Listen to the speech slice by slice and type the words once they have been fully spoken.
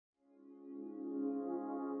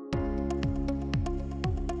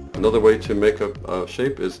Another way to make a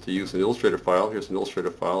shape is to use an Illustrator file. Here's an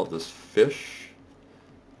Illustrator file of this fish.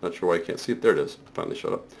 Not sure why you can't see it. There it is. Finally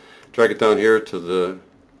showed up. Drag it down here to the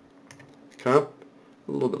comp.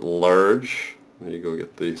 A little bit large. There you go.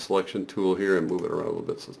 Get the selection tool here and move it around a little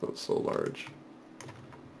bit so it's not so large.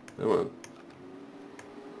 Come on.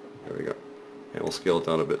 There we go. And we'll scale it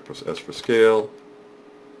down a bit. Press S for scale.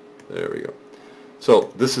 There we go.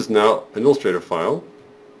 So this is now an Illustrator file.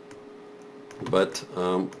 But,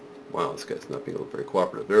 wow, this guy's not being very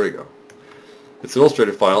cooperative. There we go. It's an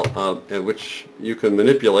Illustrator file in which you can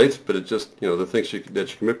manipulate, but it just, the things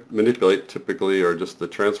that you can manipulate typically are just the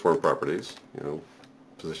transform properties,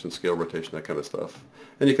 position, scale, rotation, that kind of stuff.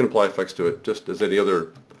 And you can apply effects to it just as any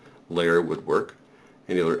other layer would work,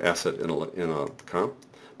 any other asset in a comp.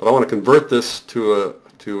 But I want to convert this to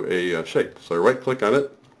a shape. So I right-click on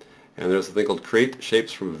it, and there's a thing called Create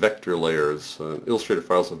Shapes from Vector Layers. Illustrator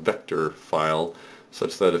file is a vector file,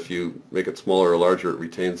 such that if you make it smaller or larger, it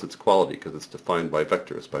retains its quality because it's defined by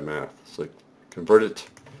vectors, by math. So convert it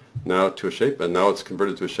now to a shape, and now it's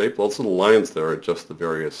converted to a shape. Well, those little lines there are just the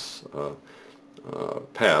various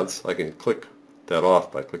paths. I can click that off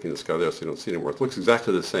by clicking this guy there so you don't see it anymore. It looks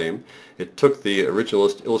exactly the same. It took the original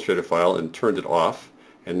Illustrator file and turned it off,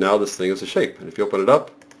 and now this thing is a shape. And if you open it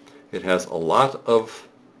up, it has a lot of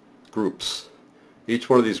groups. Each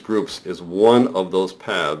one of these groups is one of those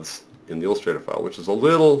paths in the Illustrator file, which is a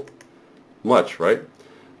little much, right?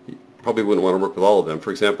 You probably wouldn't want to work with all of them.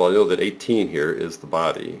 For example, I know that 18 here is the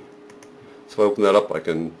body. So if I open that up, I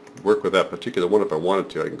can work with that particular one if I wanted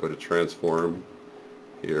to. I can go to Transform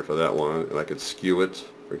here for that one, and I could skew it,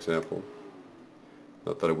 for example.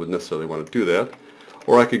 Not that I would necessarily want to do that.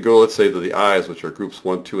 Or I could go, let's say, to the eyes, which are groups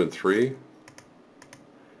 1, 2, and 3.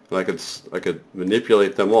 And I could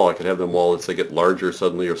manipulate them all. I could have them all, let's say, get larger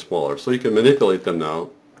suddenly or smaller. So you can manipulate them now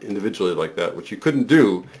individually like that, which you couldn't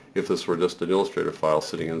do if this were just an Illustrator file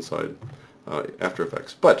sitting inside After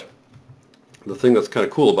Effects. But the thing that's kind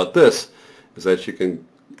of cool about this is that you can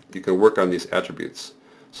work on these attributes.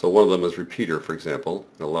 So one of them is repeater, for example.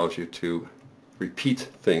 It allows you to repeat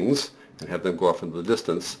things and have them go off into the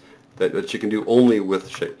distance that you can do only with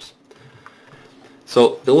shapes.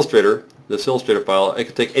 So Illustrator, this Illustrator file, I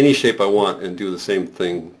could take any shape I want and do the same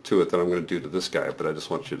thing to it that I'm going to do to this guy, but I just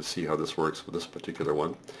want you to see how this works with this particular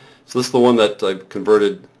one. So this is the one that I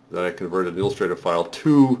converted an Illustrator file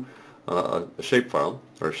to a shape file,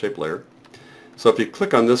 or a shape layer. So if you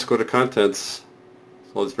click on this, go to Contents,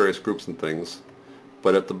 all these various groups and things,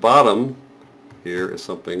 but at the bottom here is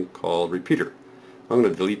something called Repeater. I'm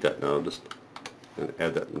going to delete that now, and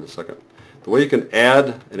add that in a second. The way you can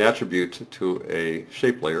add an attribute to a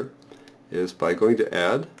shape layer is by going to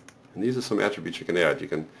Add, and these are some attributes you can add. You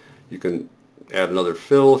can add another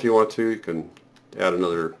fill if you want to. You can add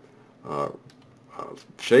another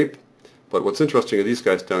shape. But what's interesting are these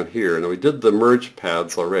guys down here. Now we did the merge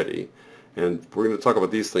paths already, and we're going to talk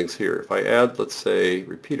about these things here. If I add, let's say,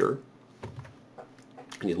 Repeater,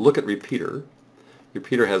 and you look at Repeater,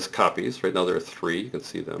 Repeater has copies. Right now there are 3. You can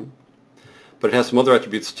see them. But it has some other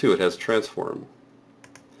attributes too. It has Transform.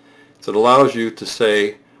 So it allows you to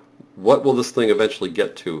say, what will this thing eventually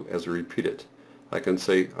get to as we repeat it? I can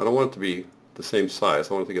say, I don't want it to be the same size.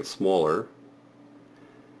 I want it to get smaller.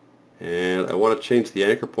 And I want to change the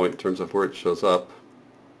anchor point in terms of where it shows up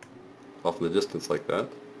off in the distance like that.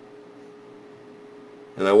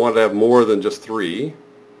 And I want to have more than just 3.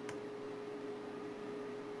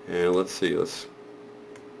 And let's see, let's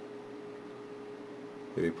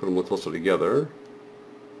maybe put them a little closer together.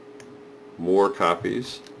 More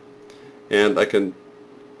copies. And I can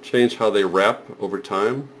change how they wrap over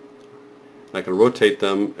time. I can rotate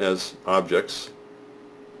them as objects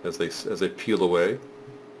as they peel away.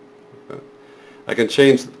 Okay. I can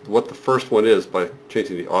change what the first one is by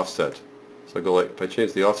changing the offset. So I go like, if I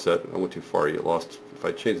change the offset, I went too far, you get lost. If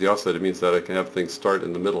I change the offset, it means that I can have things start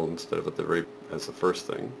in the middle instead of at the very as the first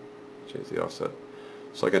thing. Change the offset.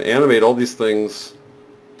 So I can animate all these things.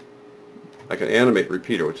 I can animate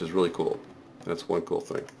Repeater, which is really cool. That's one cool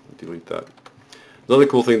thing. Delete that. Another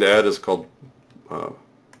cool thing to add is called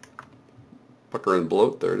pucker and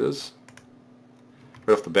bloat. There it is.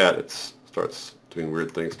 Right off the bat, it starts doing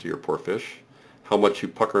weird things to your poor fish. How much you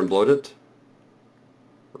pucker and bloat it.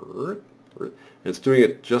 And it's doing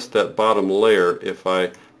it just that bottom layer. If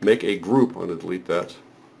I make a group, I'm going to delete that.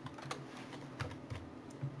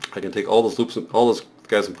 I can take all those loops and all those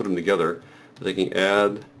guys and put them together. Taking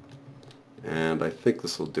Add, and I think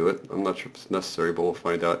this will do it. I'm not sure if it's necessary, but we'll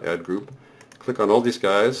find out. Add Group. Click on all these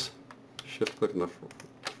guys, shift click on the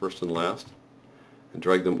first and last, and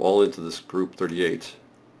drag them all into this group 38.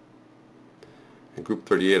 And group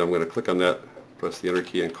 38, I'm going to click on that press the Enter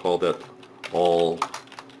key and call that all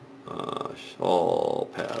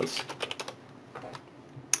paths.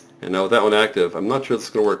 And now with that one active, I'm not sure this is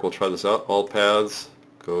going to work. We'll try this out. All paths,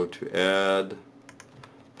 go to Add,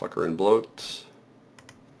 Pucker and Bloat.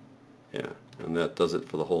 Yeah, and that does it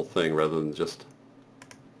for the whole thing rather than just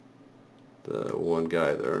the one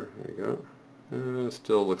guy there. There you go. It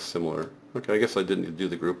still looks similar. Okay, I guess I didn't need to do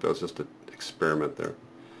the group. That was just an experiment there.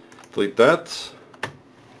 Delete that.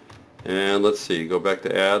 And let's see, go back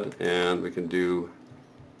to Add, and we can do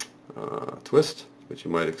Twist, which you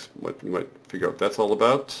might figure out what that's all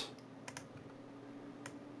about.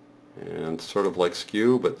 And sort of like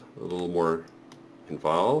Skew, but a little more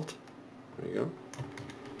involved. There you go.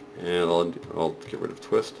 And I'll get rid of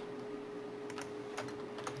Twist.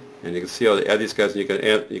 And you can see how they add these guys, and you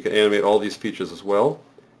can animate all these features as well.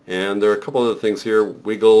 And there are a couple other things here: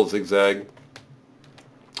 wiggle, zigzag,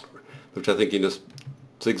 which I think you just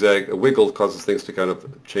zigzag. A wiggle causes things to kind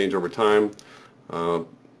of change over time.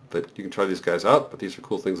 But you can try these guys out. But these are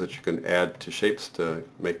cool things that you can add to shapes to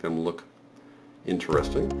make them look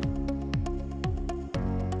interesting.